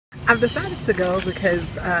I've decided to go because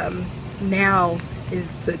now is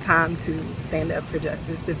the time to stand up for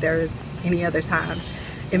justice. If there is any other time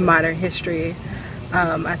in modern history,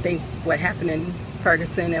 I think what happened in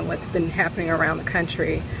Ferguson and what's been happening around the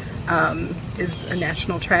country is a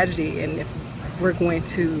national tragedy. And if we're going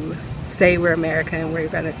to say we're America and we're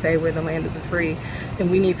going to say we're the land of the free, then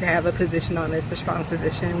we need to have a position on this, a strong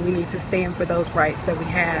position. We need to stand for those rights that we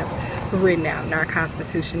have written out in our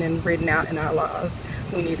Constitution and written out in our laws.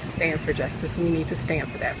 We need to stand for justice. We need to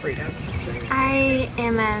stand for that freedom. I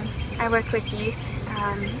work with youth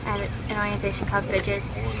at an organization called Bridges,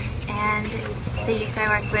 and the youth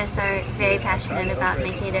I work with are very passionate about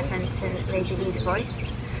making a difference and raising youth voice.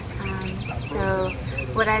 So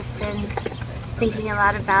what I've been thinking a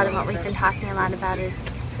lot about and what we've been talking a lot about is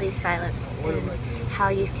police violence and how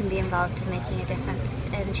youth can be involved in making a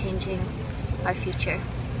difference and changing our future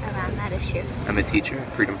around that issue. I'm a teacher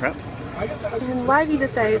at Freedom Prep. And why have you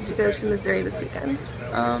decided to go to Missouri this weekend?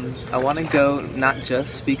 I want to go not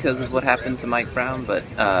just because of what happened to Mike Brown, but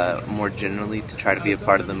more generally to try to be a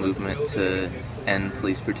part of the movement to end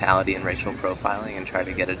police brutality and racial profiling and try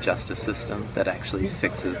to get a justice system that actually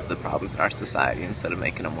fixes the problems in our society instead of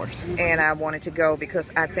making them worse. And I wanted to go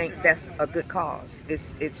because I think that's a good cause.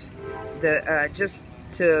 It's the just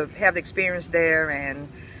to have the experience there and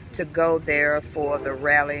to go there for the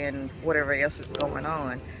rally and whatever else is going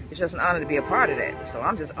on. It's just an honor to be a part of that. So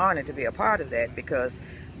I'm just honored to be a part of that because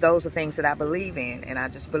those are things that I believe in, and I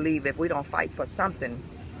just believe if we don't fight for something,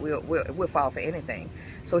 we'll fall for anything.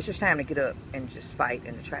 So it's just time to get up and just fight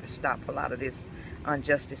and to try to stop a lot of this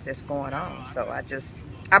injustice that's going on. So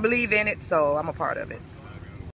I believe in it, so I'm a part of it.